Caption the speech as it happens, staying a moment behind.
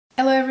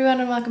everyone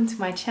and welcome to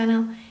my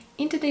channel.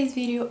 In today's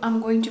video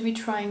I'm going to be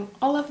trying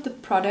all of the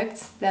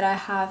products that I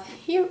have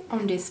here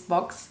on this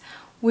box.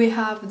 We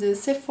have the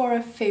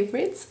Sephora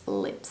Favorites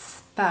Lip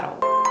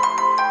Battle.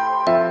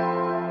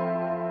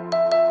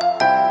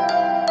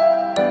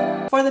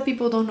 For the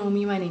people who don't know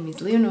me, my name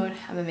is Leonor.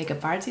 I'm a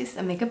makeup artist,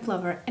 a makeup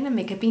lover and a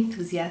makeup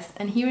enthusiast,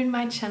 and here in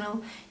my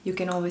channel you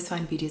can always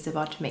find videos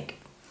about makeup.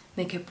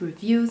 Makeup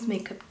reviews,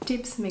 makeup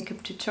tips,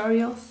 makeup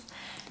tutorials.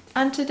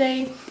 And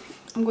today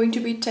I'm going to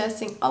be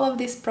testing all of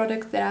these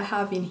products that I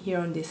have in here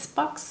on this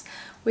box.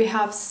 We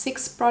have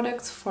 6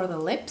 products for the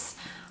lips.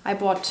 I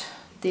bought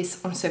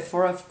this on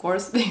Sephora, of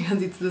course,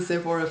 because it's the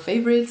Sephora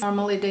Favorites.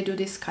 Normally they do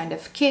this kind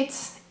of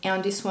kits,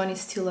 and this one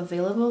is still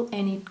available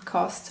and it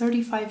costs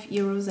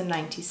 35.90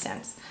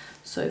 €.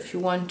 So if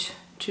you want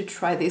to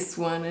try this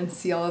one and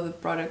see all of the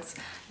products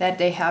that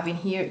they have in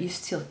here, you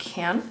still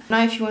can.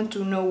 Now if you want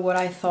to know what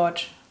I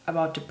thought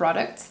about the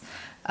products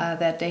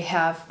that they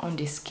have on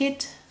this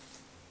kit,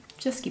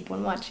 just keep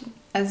on watching.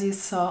 As you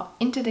saw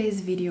in today's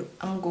video,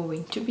 I'm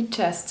going to be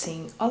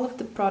testing all of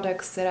the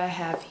products that I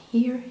have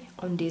here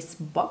on this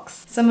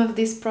box. Some of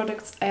these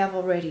products I have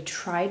already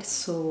tried,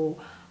 so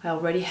I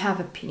already have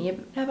an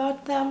opinion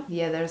about them.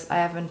 The others I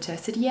haven't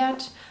tested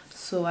yet,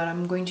 so what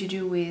I'm going to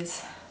do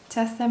is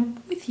test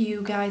them with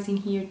you guys in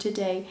here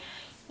today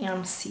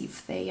and see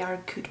if they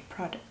are good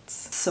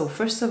products. So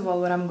first of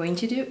all, what I'm going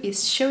to do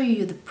is show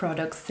you the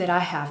products that I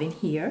have in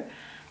here.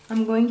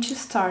 I'm going to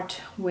start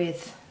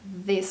with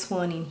this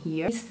one in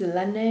here. It's the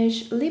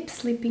Laneige Lip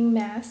Sleeping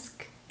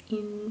Mask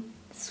in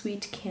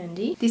Sweet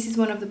Candy. This is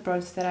one of the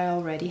products that I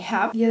already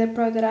have. The other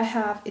product that I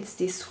have is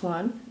this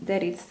one,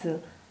 that is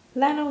the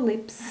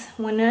Lanolips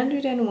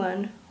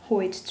 101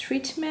 Ointment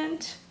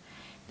Treatment.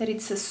 That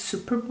it's a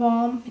super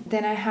balm.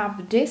 Then I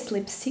have this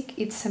lipstick.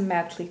 It's a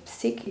matte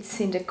lipstick. It's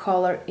in the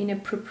color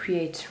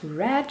Inappropriate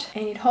Red,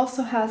 and it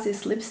also has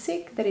this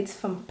lipstick that it's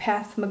from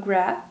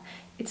Mcgrath.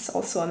 It's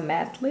also a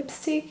matte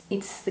lipstick.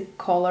 It's the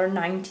color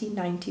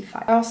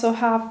 9095. I also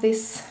have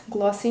this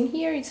gloss in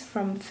here. It's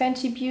from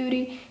Fenty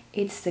Beauty.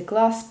 It's the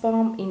gloss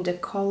bomb in the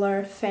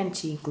color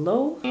Fenty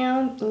Glow.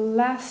 And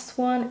last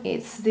one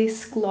is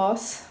this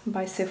gloss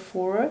by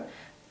Sephora,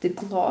 the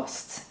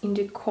gloss in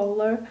the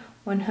color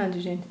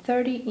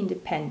 130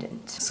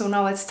 Independent. So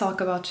now let's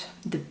talk about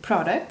the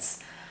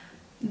products.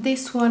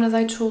 This one, as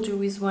I told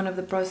you, is one of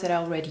the products that I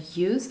already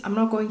use. I'm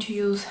not going to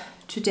use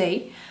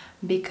today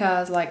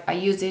because I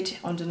used it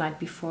on the night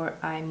before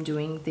I'm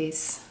doing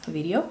this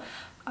video.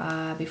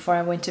 Before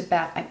I went to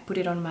bed, I put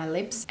it on my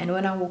lips, and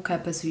when I woke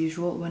up, as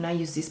usual, when I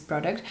use this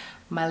product,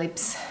 my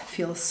lips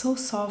feel so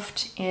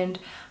soft, and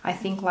I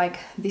think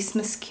this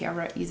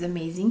mascara is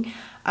amazing.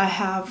 I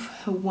have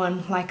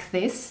one like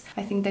this.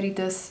 I think that it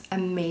does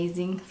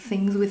amazing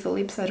things with the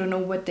lips. I don't know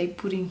what they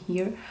put in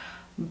here,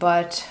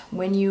 but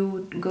when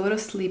you go to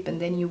sleep and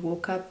then you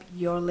woke up,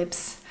 your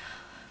lips,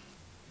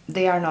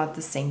 they are not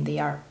the same. They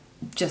are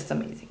just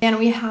amazing. Then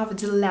we have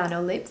the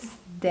Lanolips,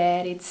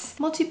 that it's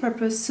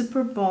multi-purpose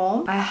super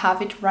balm. I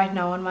have it right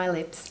now on my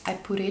lips. I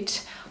put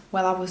it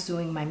while I was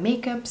doing my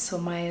makeup, so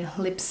my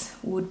lips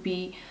would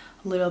be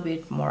a little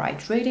bit more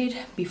hydrated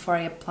before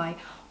I apply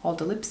all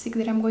the lipstick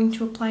that I'm going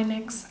to apply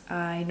next.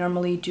 I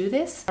normally do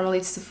this. Normally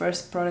it's the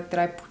first product that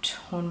I put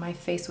on my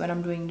face when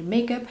I'm doing the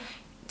makeup.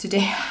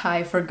 Today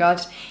I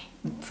forgot.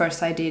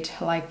 First I did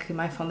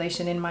my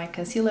foundation and my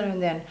concealer,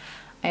 and then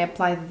I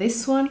applied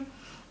this one,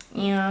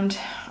 and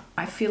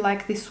I feel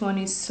like this one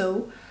is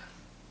so,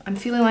 I'm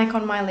feeling like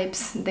on my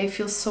lips they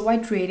feel so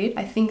hydrated.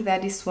 I think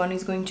that this one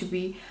is going to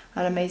be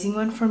an amazing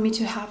one for me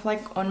to have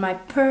on my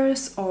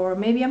purse, or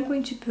maybe I'm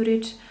going to put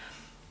it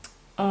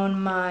on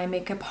my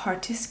makeup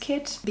artist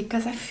kit,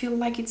 because I feel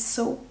like it's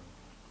so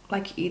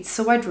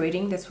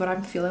hydrating. That's what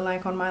I'm feeling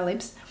like on my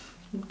lips,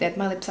 that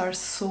my lips are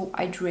so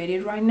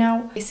hydrated right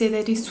now. They say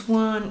that this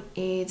one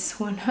is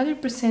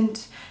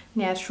 100%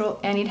 natural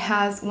and it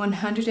has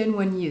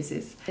 101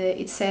 uses.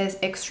 It says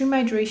extreme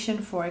hydration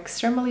for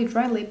extremely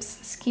dry lips,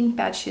 skin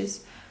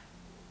patches,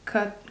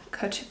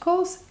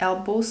 cuticles,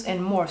 elbows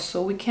and more.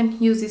 So we can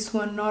use this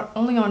one not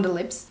only on the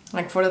lips.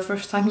 For the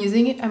first time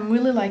using it, I'm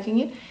really liking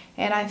it,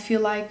 and I feel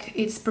like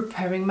it's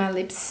preparing my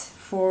lips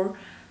for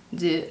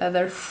the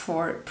other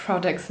 4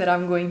 products that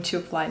I'm going to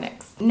apply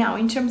next. Now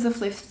in terms of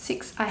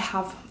lipsticks, I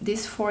have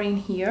these 4 in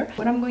here.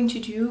 What I'm going to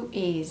do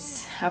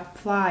is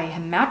apply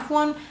a matte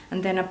one,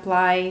 and then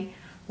apply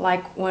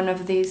one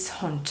of these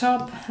on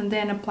top, and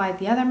then apply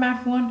the other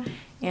matte one,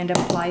 and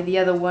apply the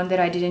other one that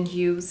I didn't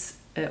use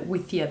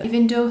with the other.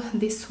 Even though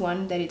this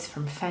one that it's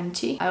from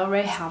Fenty, I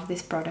already have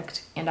this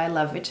product and I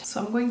love it.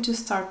 So I'm going to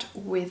start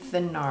with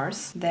the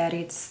Nars, that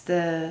it's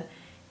the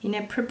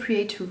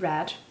Inappropriate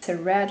Red. It's a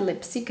red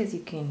lipstick, as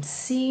you can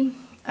see.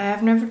 I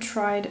have never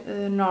tried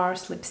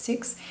Nars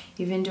lipsticks,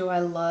 even though I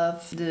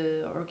love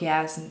the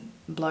Orgasm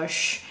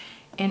blush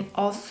and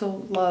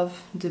also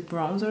love the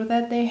bronzer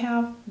that they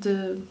have.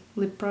 The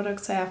lip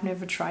products I have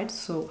never tried,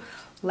 so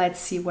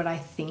let's see what I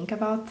think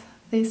about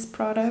this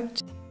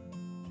product.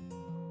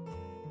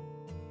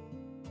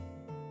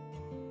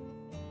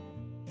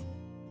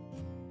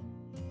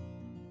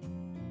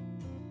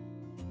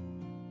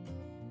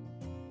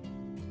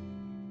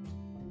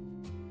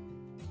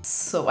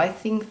 So I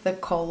think the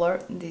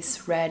color,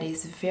 this red,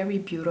 is very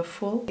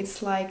beautiful.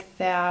 It's like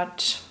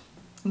that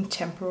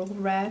intemporal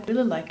red. I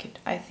really like it.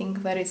 I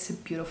think that it's a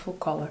beautiful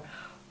color.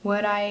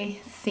 What I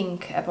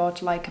think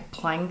about like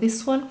applying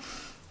this one,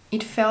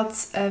 it felt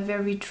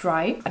very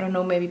dry. I don't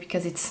know, maybe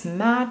because it's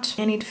matte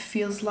and it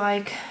feels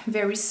like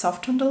very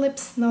soft on the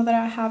lips now that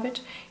I have it.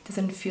 It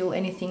doesn't feel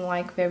anything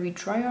like very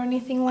dry or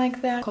anything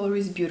like that. The color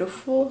is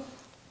beautiful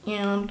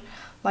and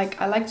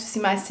like I like to see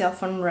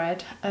myself on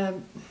red,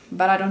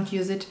 but I don't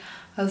use it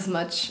as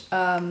much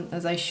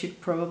as I should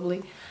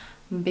probably,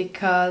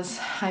 because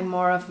I'm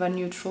more of a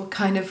neutral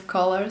kind of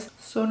colors.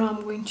 So now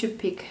I'm going to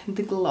pick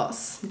the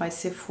gloss by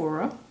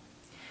Sephora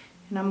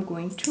and I'm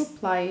going to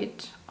apply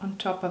it on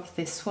top of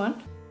this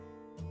one.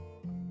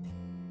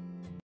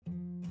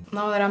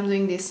 Now that I'm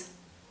doing this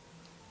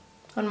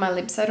on my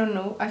lips, I don't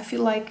know, I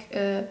feel like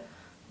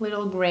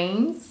little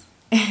grains.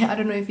 I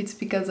don't know if it's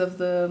because of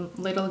the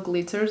little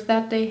glitters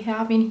that they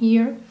have in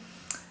here,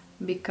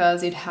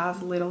 because it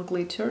has little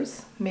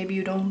glitters. Maybe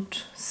you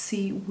don't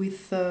see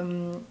with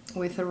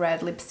a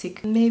red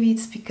lipstick. Maybe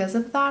it's because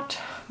of that,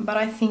 but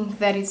I think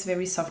that it's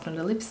very soft on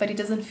the lips, but it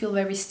doesn't feel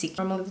very sticky.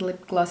 Normally the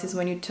lip glosses,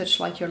 when you touch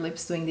like your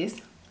lips doing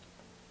this,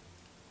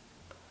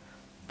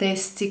 they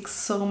stick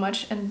so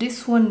much, and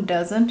this one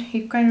doesn't.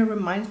 It kind of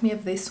reminds me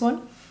of this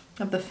one,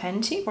 of the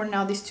Fenty. For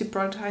now, these two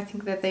products, I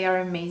think that they are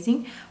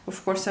amazing.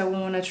 Of course, I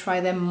want to try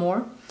them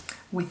more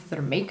with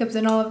their makeups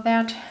and all of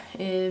that,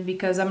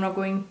 because I'm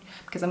going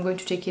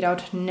to take it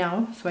out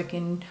now so I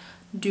can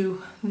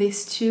do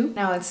this too.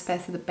 Now let's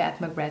pass to the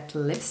Mcgrath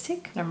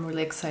lipstick. I'm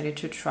really excited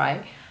to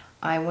try.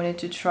 I wanted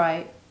to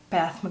try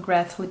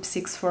Mcgrath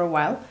lipsticks for a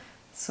while,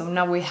 so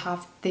now we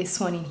have this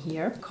one in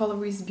here. The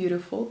color is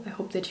beautiful. I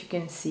hope that you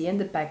can see, and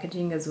the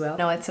packaging as well.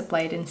 Now let's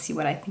apply it and see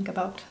what I think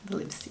about the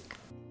lipstick.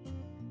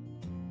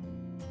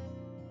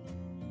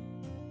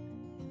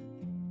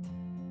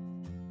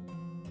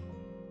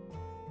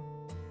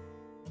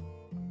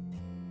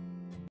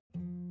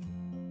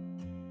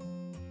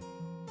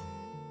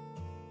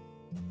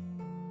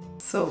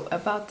 So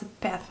about the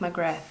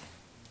Mcgrath,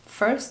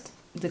 first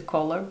the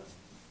color,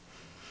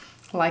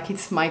 like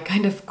it's my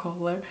kind of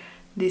color.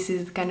 This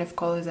is the kind of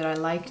color that I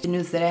like. The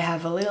news that I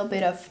have a little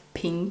bit of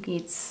pink.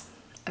 It's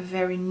a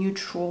very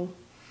neutral,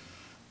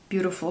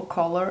 beautiful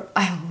color.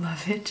 I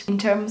love it. In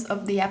terms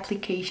of the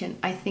application,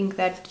 I think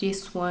that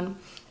this one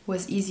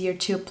was easier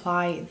to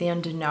apply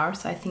than the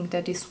Nars. I think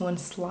that this one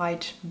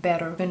slides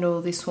better, even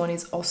though this one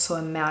is also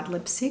a matte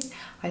lipstick.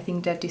 I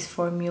think that this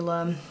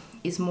formula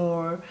is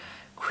more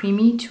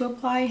creamy to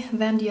apply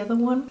than the other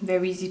one.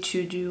 Very easy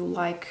to do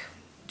like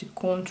the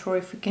contour,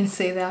 if we can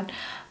say that,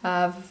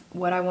 of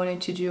what I wanted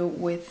to do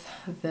with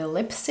the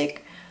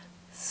lipstick.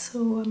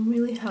 So I'm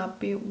really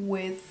happy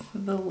with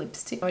the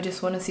lipstick. I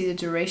just want to see the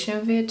duration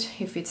of it,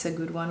 if it's a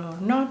good one or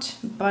not,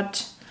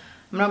 but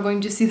I'm not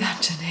going to see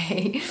that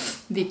today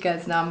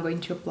because now I'm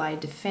going to apply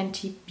the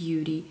Fenty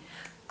Beauty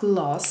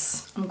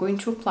gloss. I'm going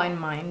to apply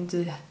mine,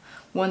 the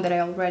one that I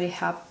already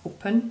have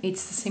open.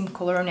 It's the same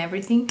color and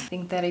everything. I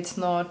think that it's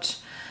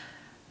not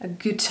a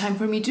good time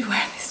for me to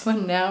wear this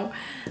one now.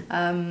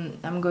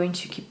 I'm going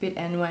to keep it,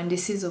 and when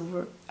this is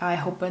over,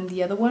 I open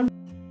the other one.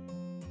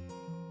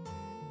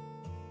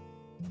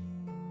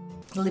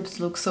 The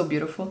lips look so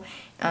beautiful,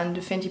 and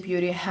the Fenty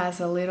Beauty has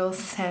a little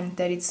scent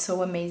that is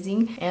so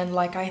amazing, and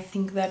like I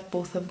think that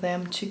both of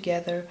them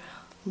together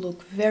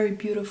look very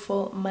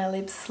beautiful. My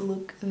lips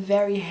look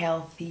very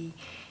healthy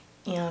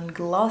and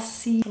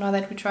glossy. Now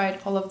that we tried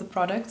all of the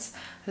products,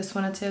 I just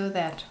want to tell you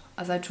that,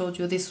 as I told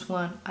you, this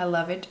one, I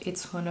love it.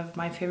 It's one of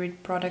my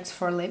favorite products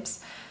for lips,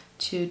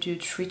 to do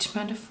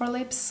treatment for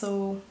lips,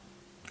 so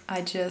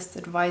I just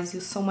advise you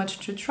so much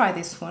to try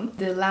this one.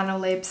 The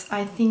Lanolips,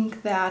 I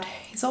think that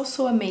is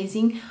also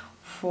amazing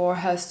for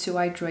us to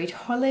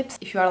hydrate our lips.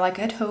 If you are like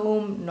at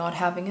home, not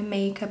having a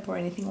makeup or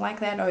anything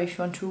like that, or if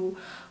you want to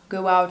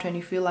go out and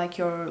you feel like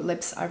your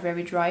lips are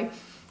very dry,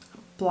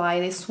 apply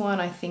this one.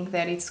 I think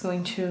that it's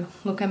going to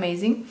look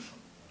amazing.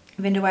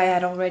 Even though I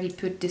had already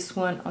put this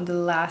one on the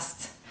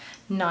last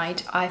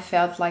night, I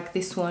felt like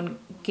this one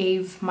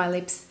gave my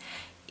lips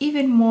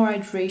even more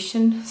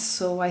hydration,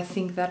 so I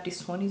think that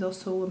this one is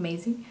also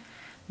amazing.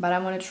 But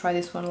I'm gonna try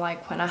this one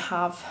like when I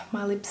have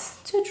my lips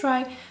too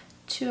dry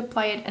to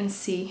apply it and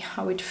see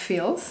how it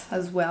feels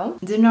as well.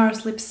 The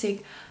Nars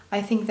lipstick,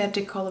 I think that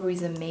the color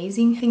is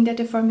amazing. I think that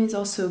the formula is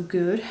also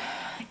good,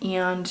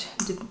 and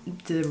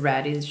the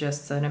red is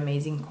just an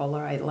amazing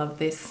color. I love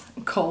this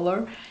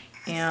color,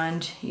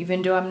 and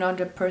even though I'm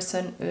not a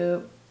person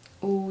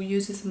who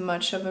uses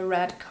much of a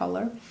red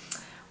color,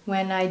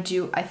 when I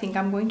do, I think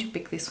I'm going to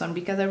pick this one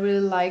because I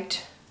really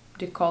liked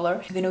the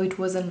color. Even though it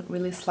wasn't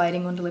really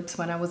sliding on the lips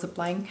when I was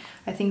applying,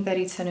 I think that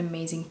it's an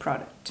amazing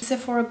product.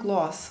 Sephora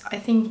gloss, I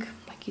think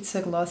like it's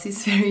a gloss,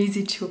 it's very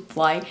easy to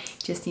apply.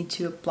 Just need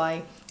to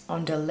apply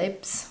on the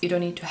lips. You don't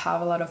need to have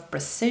a lot of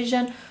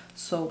precision,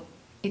 so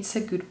it's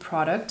a good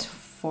product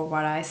for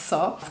what I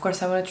saw. Of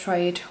course, I want to try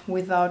it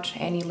without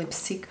any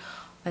lipstick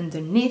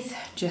underneath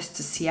just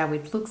to see how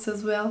it looks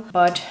as well.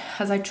 But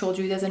as I told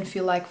you, it doesn't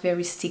feel like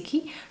very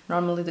sticky.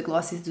 Normally the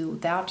glosses do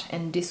that,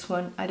 and this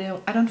one I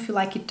don't feel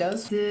like it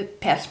does. The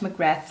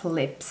Mcgrath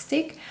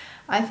lipstick,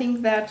 I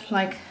think that,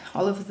 like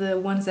all of the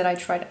ones that I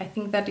tried, I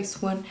think that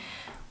this one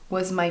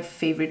was my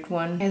favorite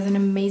one. It has an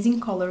amazing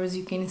color, as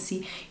you can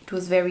see. It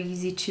was very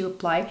easy to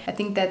apply. I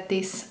think that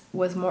this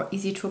was more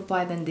easy to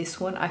apply than this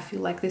one. I feel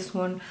like this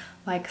one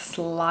like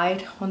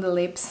slide on the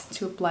lips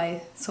to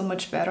apply so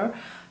much better.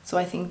 So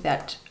I think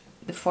that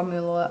the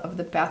formula of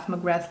the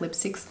Mcgrath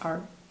lipsticks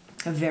are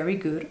very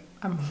good.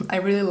 I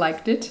really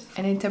liked it.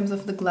 And in terms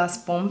of the glass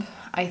bomb,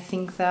 I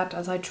think that,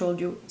 as I told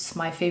you, it's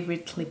my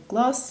favorite lip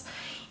gloss.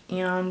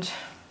 And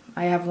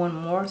I have one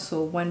more,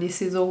 so when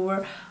this is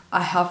over,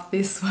 I have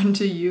this one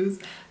to use.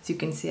 As you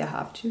can see, I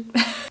have to.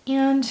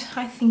 And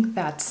I think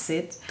that's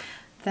it.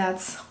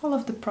 That's all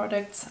of the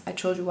products. I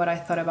told you what I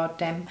thought about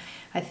them.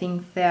 I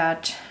think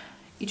that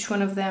each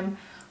one of them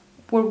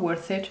were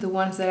worth it. The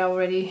ones that I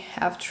already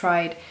have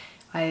tried,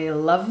 I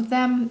love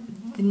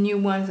them. The new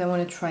ones, I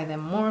want to try them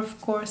more, of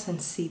course,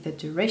 and see the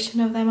duration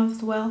of them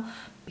as well,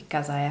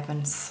 because I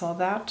haven't saw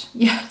that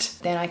yet.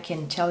 Then I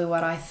can tell you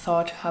what I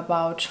thought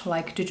about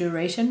like the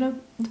duration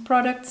of the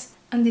products.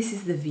 And this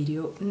is the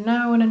video.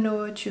 Now I want to know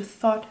what you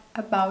thought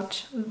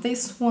about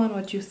this one,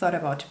 what you thought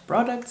about the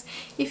products,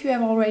 if you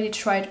have already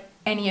tried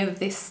any of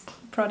these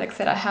products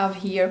that I have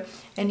here,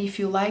 and if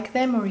you like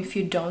them or if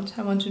you don't.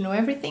 I want to know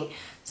everything.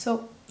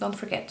 So don't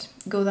forget,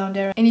 go down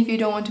there. And if you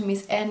don't want to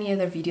miss any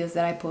other videos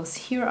that I post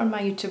here on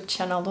my YouTube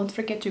channel, don't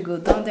forget to go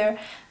down there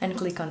and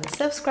click on the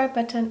subscribe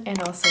button, and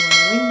also on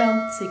the ring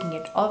bell so you can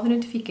get all the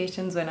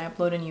notifications when I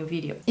upload a new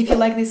video. If you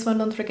like this one,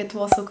 don't forget to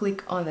also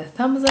click on the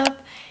thumbs up.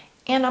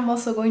 And I'm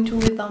also going to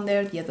leave down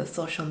there the other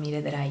social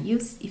media that I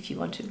use if you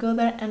want to go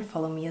there and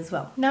follow me as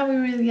well. Now we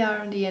really are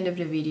on the end of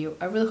the video.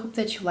 I really hope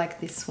that you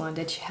liked this one,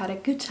 that you had a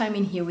good time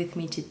in here with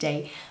me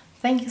today.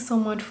 Thank you so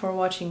much for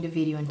watching the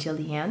video until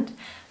the end.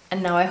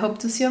 And now I hope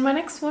to see you on my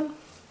next one.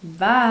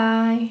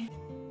 Bye!